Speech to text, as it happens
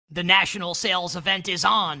The national sales event is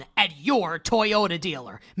on at your Toyota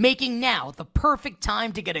dealer, making now the perfect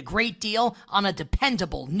time to get a great deal on a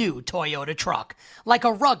dependable new Toyota truck. Like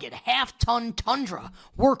a rugged half-ton Tundra,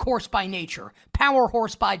 workhorse by nature, power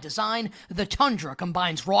horse by design, the Tundra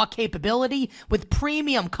combines raw capability with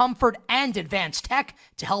premium comfort and advanced tech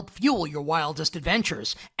to help fuel your wildest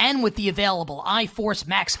adventures. And with the available iForce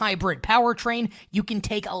Max Hybrid powertrain, you can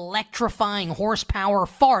take electrifying horsepower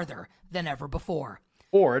farther than ever before.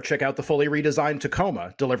 Or check out the fully redesigned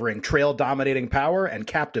Tacoma, delivering trail-dominating power and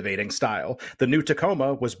captivating style. The new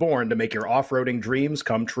Tacoma was born to make your off-roading dreams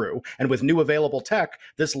come true. And with new available tech,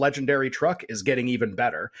 this legendary truck is getting even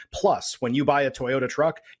better. Plus, when you buy a Toyota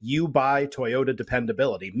truck, you buy Toyota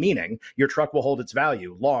dependability, meaning your truck will hold its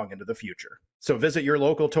value long into the future. So visit your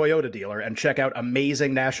local Toyota dealer and check out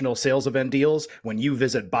amazing national sales event deals when you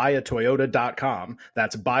visit buyatoyota.com.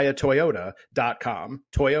 That's buyatoyota.com.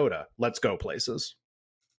 Toyota, let's go places.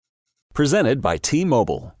 Presented by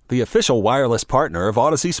T-Mobile, the official wireless partner of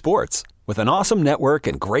Odyssey Sports. With an awesome network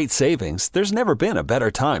and great savings, there's never been a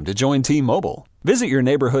better time to join T-Mobile. Visit your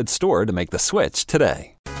neighborhood store to make the switch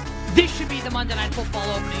today. This should be the Monday Night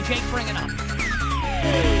Football opening. Jake, bring it up.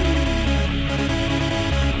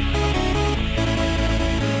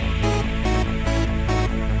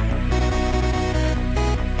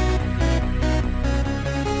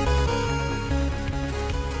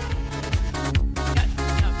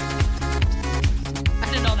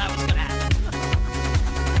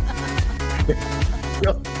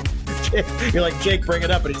 You're like, Jake, bring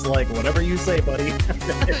it up, and he's like, whatever you say, buddy.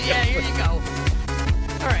 Yeah, here you go.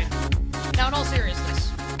 All right. Now, in all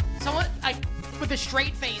seriousness, someone with a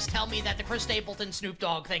straight face tell me that the Chris Stapleton Snoop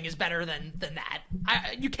Dogg thing is better than that.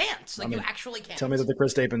 You can't. Like, you actually can't. Tell me that the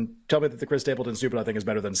Chris Stapleton Snoop Dogg thing is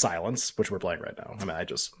better than Silence, which we're playing right now. I mean, I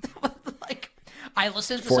just like I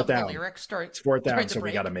listened to some of the lyrics. It's fourth down, so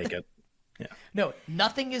we got to make it. Yeah. No,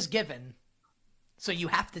 nothing is given, so you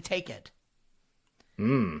have to take it.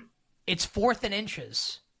 It's 4th and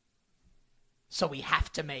inches, so we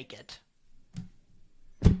have to make it.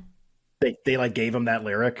 They like gave him that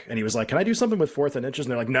lyric, and he was like, "Can I do something with 4th and inches?"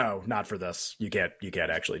 And they're like, "No, not for this. You can't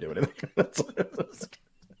actually do anything."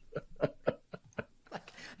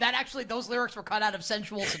 Like, that actually, those lyrics were cut out of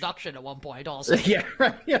Sensual Seduction at one point. Also, yeah,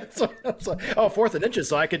 right. Yeah. So, 4th and inches,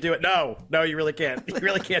 so I could do it. No, you really can't. You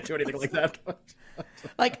really can't do anything like that.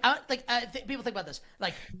 People think about this,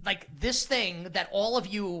 like this thing that all of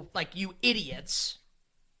you, like you idiots,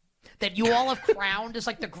 that you all have crowned as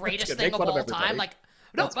like the greatest thing of all time. Like,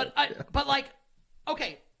 no, but like,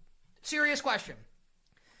 okay, serious question.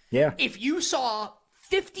 Yeah. If you saw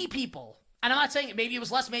 50 people, and I'm not saying maybe it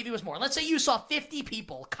was less, maybe it was more. Let's say you saw 50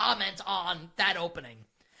 people comment on that opening.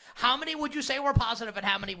 How many would you say were positive, and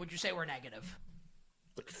how many would you say were negative?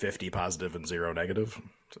 50 positive and 0 negative.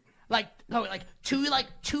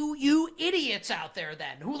 Two you idiots out there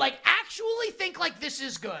then who like actually think like this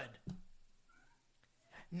is good.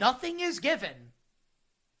 Nothing is given,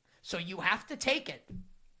 so you have to take it.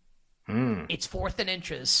 It's 4th and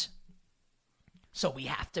inches, so we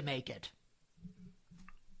have to make it.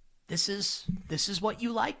 This is what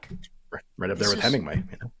you like. Right up there with Hemingway.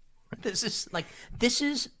 You know? This is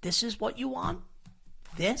what you want.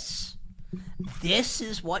 This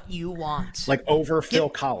is what you want. Like over Phil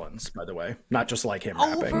Collins, by the way, not just like him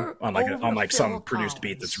rapping on like some produced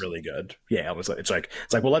beat that's really good. Yeah, it's like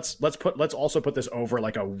well, let's also put this over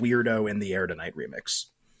like a Weirdo in the Air Tonight remix.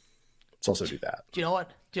 Let's also do that. Do you know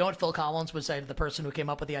what Phil Collins would say to the person who came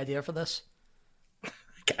up with the idea for this?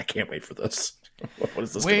 I can't wait for this. What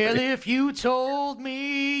is this? Well, if you told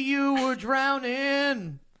me you were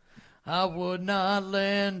drowning, I would not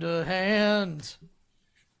lend a hand.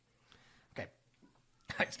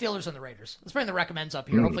 Steelers and the Raiders. Let's bring the recommends up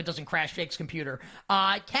here. Hopefully it doesn't crash Jake's computer.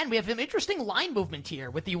 We have an interesting line movement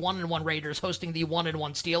here with the 1-1 Raiders hosting the 1-1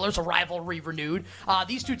 Steelers, a rivalry renewed.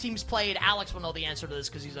 These two teams played. Alex will know the answer to this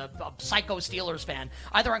because he's a psycho Steelers fan.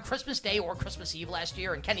 Either on Christmas Day or Christmas Eve last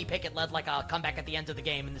year, and Kenny Pickett led like a comeback at the end of the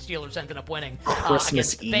game, and the Steelers ended up winning.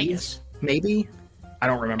 Christmas Eve? Vegas. Maybe? I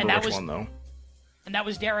don't remember which one, though. And that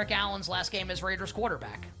was Derek Allen's last game as Raiders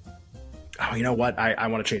quarterback. Oh, you know what? I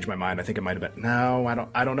want to change my mind. I think it might have been. No,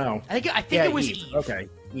 I don't know. I think it was Eve. Okay,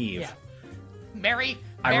 Eve. Yeah. Merry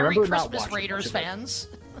Christmas, Raiders fans.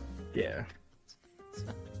 Yeah.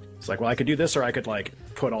 It's like, well, I could do this, or I could like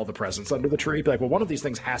put all the presents under the tree. Be like, well, one of these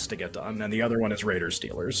things has to get done, and the other one is Raiders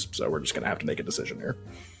Steelers. So we're just gonna have to make a decision here.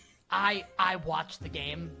 I watched the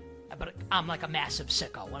game, but I'm like a massive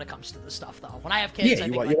sicko when it comes to this stuff, though. When I have kids,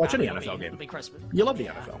 you watch any NFL game. It'll be Christmas. You love the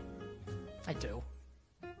NFL. I do.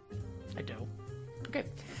 Okay.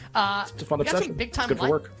 It's a fun obsession. Big time it's good for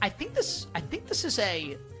work. I think this is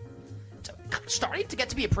a starting to get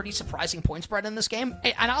to be a pretty surprising point spread in this game.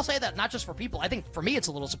 And I'll say that not just for people. I think for me it's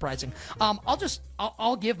a little surprising.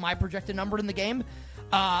 I'll give my projected number in the game.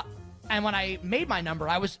 And when I made my number,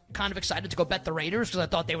 I was kind of excited to go bet the Raiders because I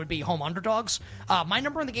thought they would be home underdogs. My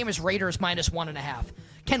number in the game is Raiders minus 1.5.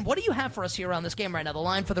 Ken, what do you have for us here on this game right now? The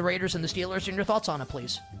line for the Raiders and the Steelers, and your thoughts on it,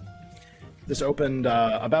 please. This opened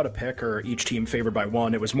about a pick, or each team favored by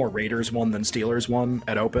 1. It was more Raiders 1 than Steelers 1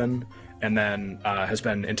 at open, and then has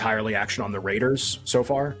been entirely action on the Raiders so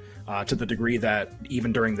far, to the degree that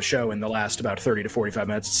even during the show in the last about 30 to 45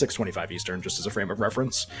 minutes, 6:25 Eastern, just as a frame of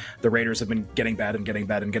reference, the Raiders have been getting bet and getting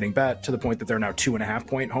bet and getting bet to the point that they're now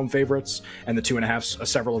 2.5-point home favorites, and the 2.5s,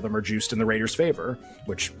 several of them are juiced in the Raiders' favor,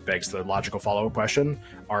 which begs the logical follow-up question,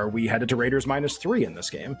 are we headed to Raiders minus 3 in this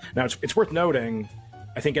game? Now, it's worth noting,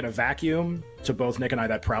 I think in a vacuum, to both Nick and I,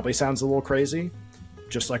 that probably sounds a little crazy.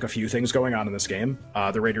 Just like a few things going on in this game.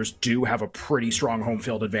 The Raiders do have a pretty strong home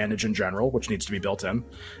field advantage in general, which needs to be built in,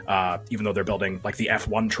 even though they're building like the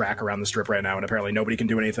F1 track around the strip right now, and apparently nobody can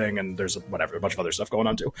do anything, and there's a bunch of other stuff going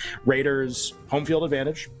on too. Raiders, home field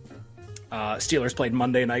advantage. Steelers played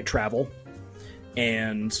Monday night travel,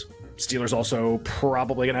 and Steelers also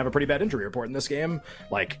probably going to have a pretty bad injury report in this game.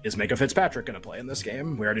 Like, is Minka Fitzpatrick going to play in this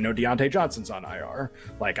game? We already know Deontay Johnson's on IR.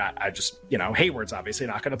 Like, I just, Hayward's obviously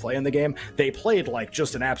not going to play in the game. They played, like,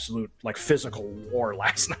 just an absolute, like, physical war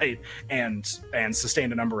last night and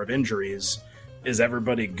sustained a number of injuries. Is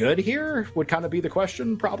everybody good here? Would kind of be the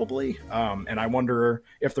question, probably. And I wonder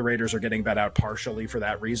if the Raiders are getting bet out partially for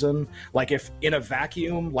that reason. Like, if in a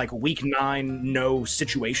vacuum, like week 9, no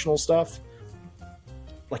situational stuff,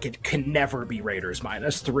 like, it can never be Raiders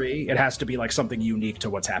minus 3. It has to be like something unique to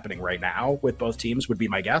what's happening right now with both teams, would be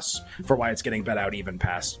my guess for why it's getting bet out even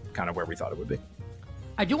past kind of where we thought it would be.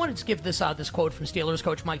 I do want to give this quote from Steelers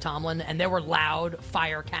coach Mike Tomlin, and there were loud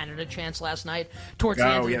 "Fire Canada" chants last night towards the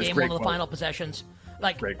end of the game, one of the final possessions.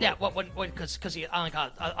 Like, yeah, because on like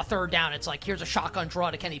a third down, it's like, here's a shotgun draw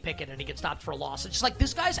to Kenny Pickett, and he gets stopped for a loss. It's just like,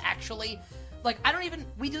 this guy's actually, like,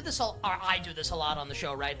 we do this, or I do this a lot on the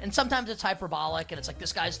show, right? And sometimes it's hyperbolic, and it's like,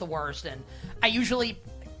 this guy's the worst, and I usually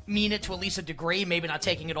mean it to at least a degree, maybe not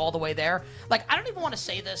taking it all the way there. Like, I don't even want to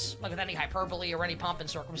say this like with any hyperbole or any pomp and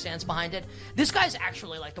circumstance behind it. This guy's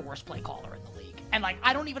actually like the worst play caller in the league. And like,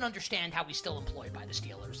 I don't even understand how he's still employed by the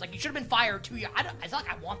Steelers. Like, he should have been fired 2 years. It's not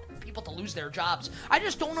like I want people to lose their jobs. I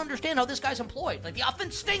just don't understand how this guy's employed. Like, the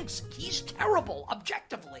offense stinks. He's terrible,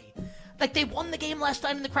 objectively. Like, they won the game last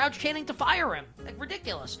night and the crowd's chanting to fire him. Like,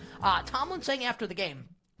 ridiculous. Tomlin saying after the game,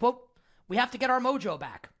 quote, "We have to get our mojo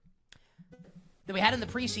back that we had in the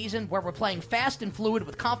preseason, where we're playing fast and fluid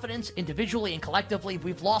with confidence, individually and collectively.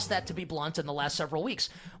 We've lost that, to be blunt, in the last several weeks.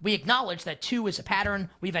 We acknowledge that 2 is a pattern.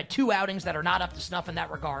 We've had 2 outings that are not up to snuff in that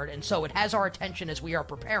regard, and so it has our attention as we are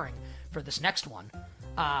preparing for this next one."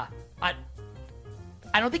 I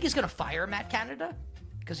don't think he's going to fire Matt Canada,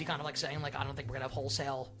 because he kind of like saying, like, I don't think we're going to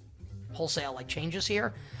have wholesale like changes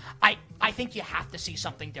here. I think you have to see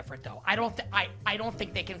something different, though. I don't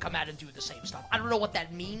think they can come out and do the same stuff. I don't know what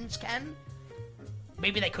that means, Ken.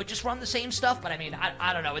 Maybe they could just run the same stuff, but I mean,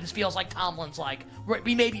 I don't know. This feels like Tomlin's like,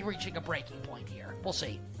 we may be reaching a breaking point here. We'll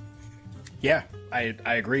see. Yeah, I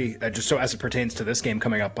agree. Just so as it pertains to this game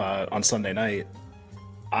coming up on Sunday night,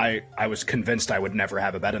 I was convinced I would never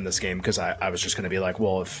have a bet in this game, because I was just going to be like,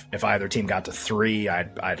 well, if either team got to 3,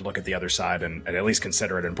 I'd look at the other side and at least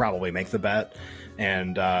consider it and probably make the bet.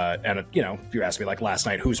 And if you ask me, like, last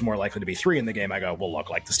night, who's more likely to be 3 in the game, I go, well, look,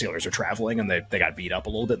 like, the Steelers are traveling and they got beat up a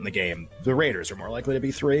little bit in the game. The Raiders are more likely to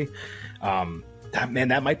be 3.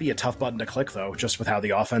 That might be a tough button to click, though, just with how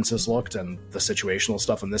the offenses looked and the situational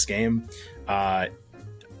stuff in this game.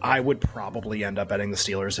 I would probably end up betting the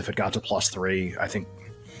Steelers if it got to +3.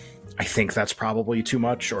 I think that's probably too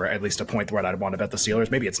much, or at least a point where I'd want to bet the Steelers.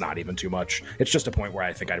 Maybe it's not even too much. It's just a point where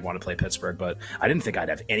I think I'd want to play Pittsburgh, but I didn't think I'd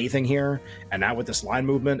have anything here. And now with this line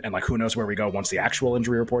movement, and like, who knows where we go once the actual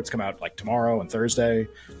injury reports come out, like tomorrow and Thursday,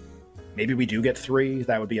 maybe we do get 3.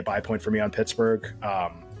 That would be a buy point for me on Pittsburgh.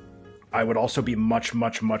 I would also be much,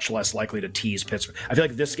 much, much less likely to tease Pittsburgh. I feel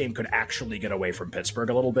like this game could actually get away from Pittsburgh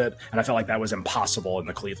a little bit, and I felt like that was impossible in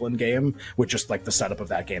the Cleveland game with just like the setup of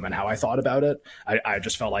that game and how I thought about it. I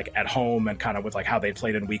just felt like at home and kind of with like how they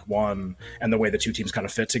played in week 1 and the way the two teams kind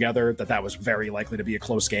of fit together, that was very likely to be a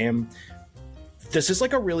close game. This is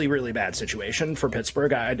like a really, really bad situation for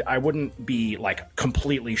Pittsburgh. I wouldn't be like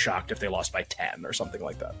completely shocked if they lost by 10 or something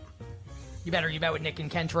like that. You bet with Nick and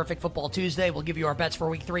Ken. Terrific Football Tuesday. We'll give you our bets for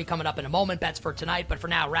Week 3 coming up in a moment. Bets for tonight. But for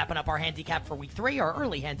now, wrapping up our handicap for Week 3, our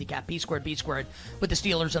early handicap, B squared, with the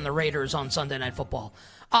Steelers and the Raiders on Sunday Night Football.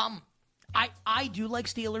 I do like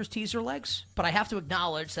Steelers teaser legs, but I have to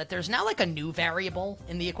acknowledge that there's now like a new variable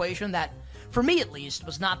in the equation that for me at least,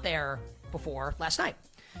 was not there before last night.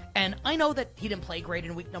 And I know that he didn't play great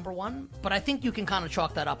in week number 1, but I think you can kind of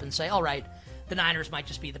chalk that up and say, all right, the Niners might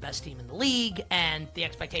just be the best team in the league, and the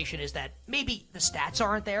expectation is that maybe the stats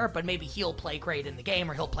aren't there, but maybe he'll play great in the game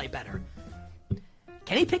or he'll play better.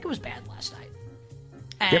 Kenny Pickett was bad last night.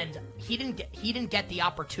 And he didn't get the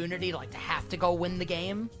opportunity to have to go win the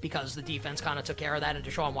game because the defense kind of took care of that and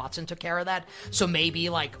Deshaun Watson took care of that. So maybe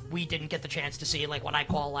we didn't get the chance to see what I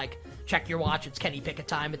call check your watch. It's Kenny Pickett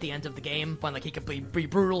time at the end of the game when he could be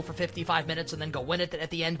brutal for 55 minutes and then go win it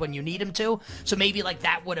at the end when you need him to. So maybe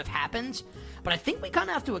that would have happened. But I think we kind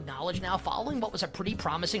of have to acknowledge now, following what was a pretty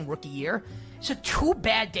promising rookie year, it's 2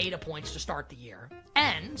 bad data points to start the year.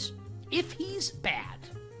 And if he's bad,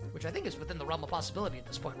 which I think is within the realm of possibility at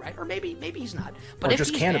this point, right? Or maybe he's not. But or if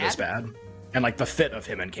just he's Canada's bad, and the fit of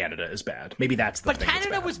him in Canada is bad. Maybe that's the thing.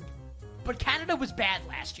 But Canada was bad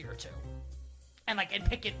last year too, and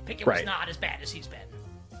Pickett right. was not as bad as he's been.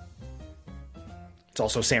 It's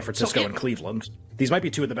also San Francisco and Cleveland. These might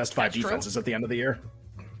be 2 of the best 5 defenses at the end of the year.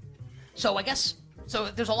 So I guess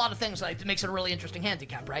there's a lot of things that makes it a really interesting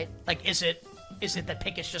handicap, right? Is it that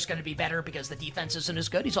Pickett's just going to be better because the defense isn't as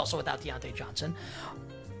good? He's also without Deontay Johnson.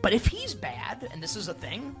 But if he's bad, and this is a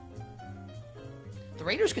thing, the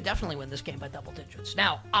Raiders could definitely win this game by double digits.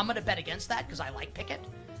 Now, I'm going to bet against that because I like Pickett,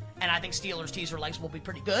 and I think Steelers teaser legs will be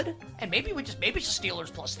pretty good. And maybe it's just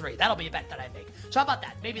Steelers +3. That'll be a bet that I make. So how about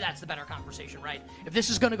that? Maybe that's the better conversation, right? If this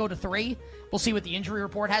is going to go to 3, we'll see what the injury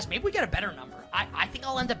report has. Maybe we get a better number. I think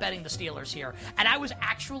I'll end up betting the Steelers here. And I was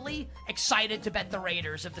actually excited to bet the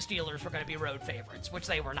Raiders if the Steelers were going to be road favorites, which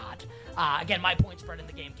they were not. Again, my point spread in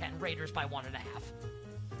the game, Ken, Raiders by 1.5.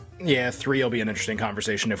 Yeah, 3 will be an interesting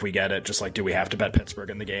conversation if we get it. Just do we have to bet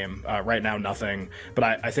Pittsburgh in the game? Right now, nothing.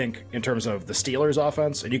 But I think in terms of the Steelers'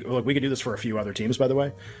 offense, and we could do this for a few other teams, by the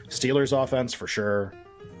way. Steelers' offense, for sure.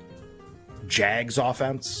 Jags'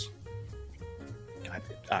 offense.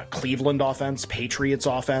 Cleveland offense. Patriots'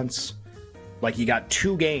 offense. You got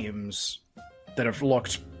 2 games that have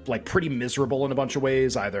looked pretty miserable in a bunch of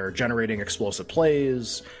ways, either generating explosive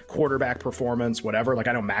plays, quarterback performance, whatever.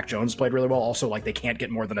 I know Mac Jones played really well. Also, they can't get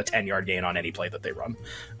more than a 10-yard gain on any play that they run.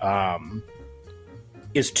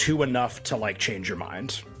 Is 2 enough to change your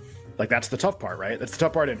mind? That's the tough part, right? That's the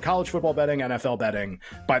tough part in college football betting, NFL betting.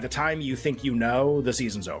 By the time you think the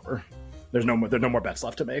season's over. There's no more bets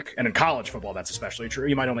left to make. And in college football, that's especially true.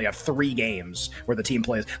 You might only have 3 games where the team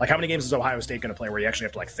plays. How many games is Ohio State going to play where you actually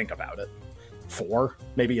have to think about it? 4,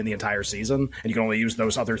 maybe, in the entire season, and you can only use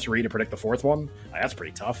those other 3 to predict the 4th one? That's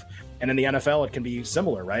pretty tough. And in the NFL, it can be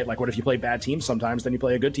similar, right? What if you play bad teams sometimes, then you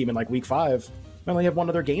play a good team in week 5, you only have 1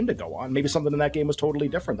 other game to go on. Maybe something in that game was totally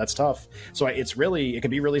different. That's tough. So it can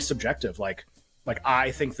be really subjective.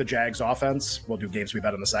 I think the Jags offense, we'll do games we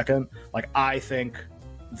bet in a second. I think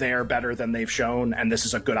they're better than they've shown, and this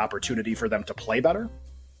is a good opportunity for them to play better.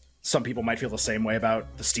 Some people might feel the same way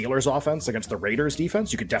about the Steelers offense against the Raiders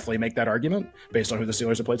defense. You could definitely make that argument based on who the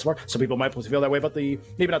Steelers have played so far. Some people might feel that way about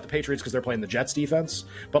maybe not the Patriots because they're playing the Jets defense,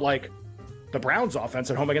 but the Browns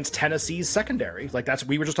offense at home against Tennessee's secondary.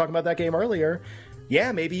 We were just talking about that game earlier.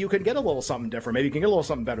 Yeah, maybe you can get a little something different. Maybe you can get a little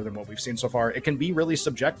something better than what we've seen so far. It can be really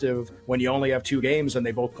subjective when you only have 2 games and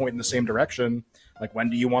they both point in the same direction.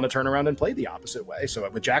 When do you want to turn around and play the opposite way? So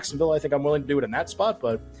with Jacksonville, I think I'm willing to do it in that spot,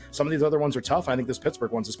 but some of these other ones are tough. I think this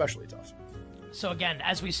Pittsburgh one's especially tough. So again,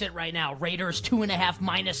 as we sit right now, Raiders 2.5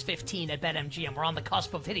 -15 at BetMGM. We're on the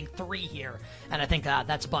cusp of hitting 3 here, and I think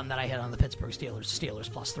that's a button that I hit on the Pittsburgh Steelers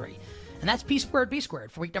 +3. And that's P squared, B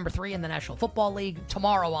squared for week number 3 in the National Football League.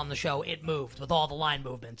 Tomorrow on the show, it moved with all the line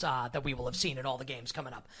movements that we will have seen at all the games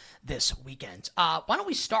coming up this weekend. Why don't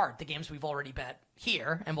we start the games we've already bet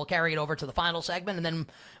here, and we'll carry it over to the final segment, and then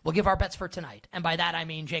we'll give our bets for tonight. And by that, I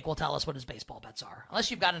mean Jake will tell us what his baseball bets are.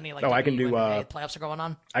 Unless you've got any, I can do, playoffs are going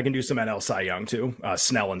on. I can do some NL Cy Young, too.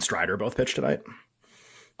 Snell and Strider both pitch tonight.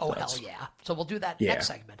 Oh, hell yeah. So we'll do that next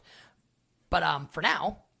segment. But for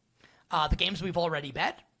now, the games we've already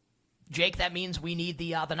bet. Jake, that means we need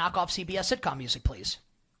the knockoff CBS sitcom music, please.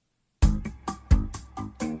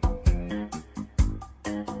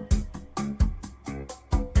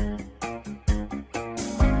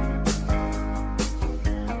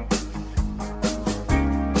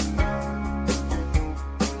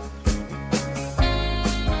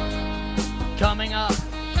 Coming up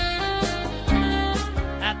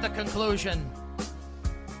at the conclusion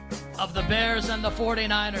of the Bears and the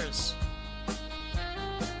 49ers.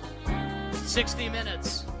 60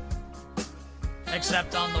 minutes,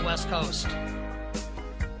 except on the West Coast.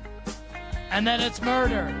 And then it's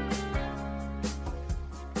murder.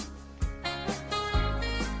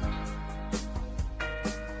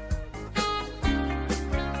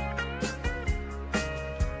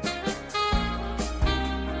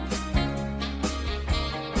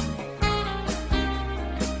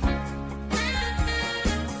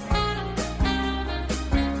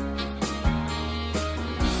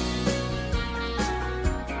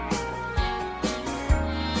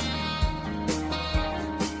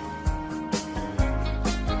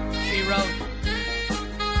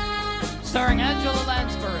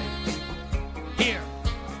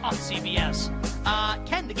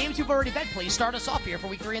 the games you've already bet, please start us off here for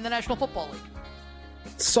Week 3 in the National Football League.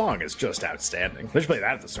 Song is just outstanding. They should play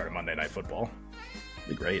that at the start of Monday Night Football.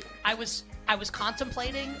 It'd be great. I was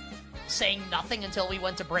contemplating saying nothing until we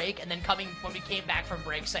went to break, and then when we came back from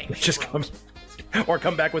break saying just come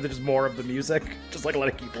back with just more of the music, just like let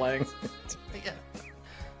it keep playing.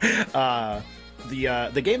 Yeah.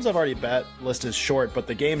 The games I've already bet list is short, but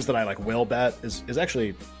the games that I will bet is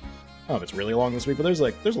actually it's really long this week. But there's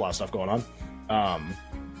a lot of stuff going on.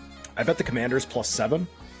 I bet the Commanders +7.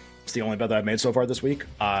 It's the only bet that I've made so far this week.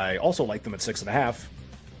 I also like them at 6.5.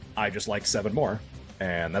 I just like 7 more,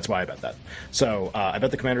 and that's why I bet that. So I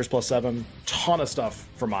bet the Commanders +7. Ton of stuff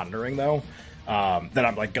for monitoring though. That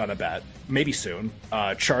I'm gonna bet maybe soon.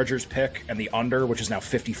 Chargers pick and the under, which is now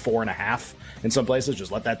 54.5 in some places.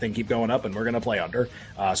 Just let that thing keep going up, and we're gonna play under.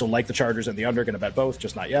 So the Chargers and the under, gonna bet both,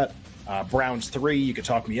 just not yet. Browns 3, you could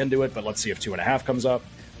talk me into it, but let's see if 2.5 comes up.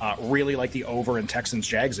 Really like the over in Texans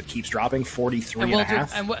Jags. It keeps dropping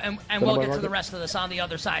 43.5. And we'll get to the rest of this on the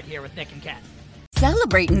other side here with Nick and Kat.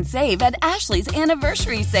 Celebrate and save at Ashley's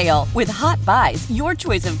Anniversary Sale. With Hot Buys, your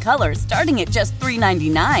choice of colors starting at just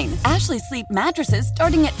 $3.99. Ashley Sleep mattresses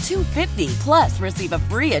starting at $2.50. Plus, receive a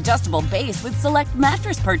free adjustable base with select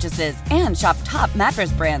mattress purchases. And shop top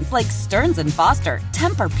mattress brands like Stearns & Foster,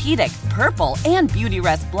 Tempur-Pedic, Purple, and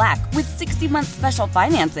Beautyrest Black with 60-month special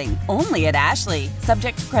financing. Only at Ashley.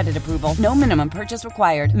 Subject to credit approval. No minimum purchase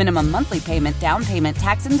required. Minimum monthly payment, down payment,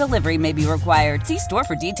 tax, and delivery may be required. See store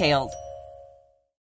for details.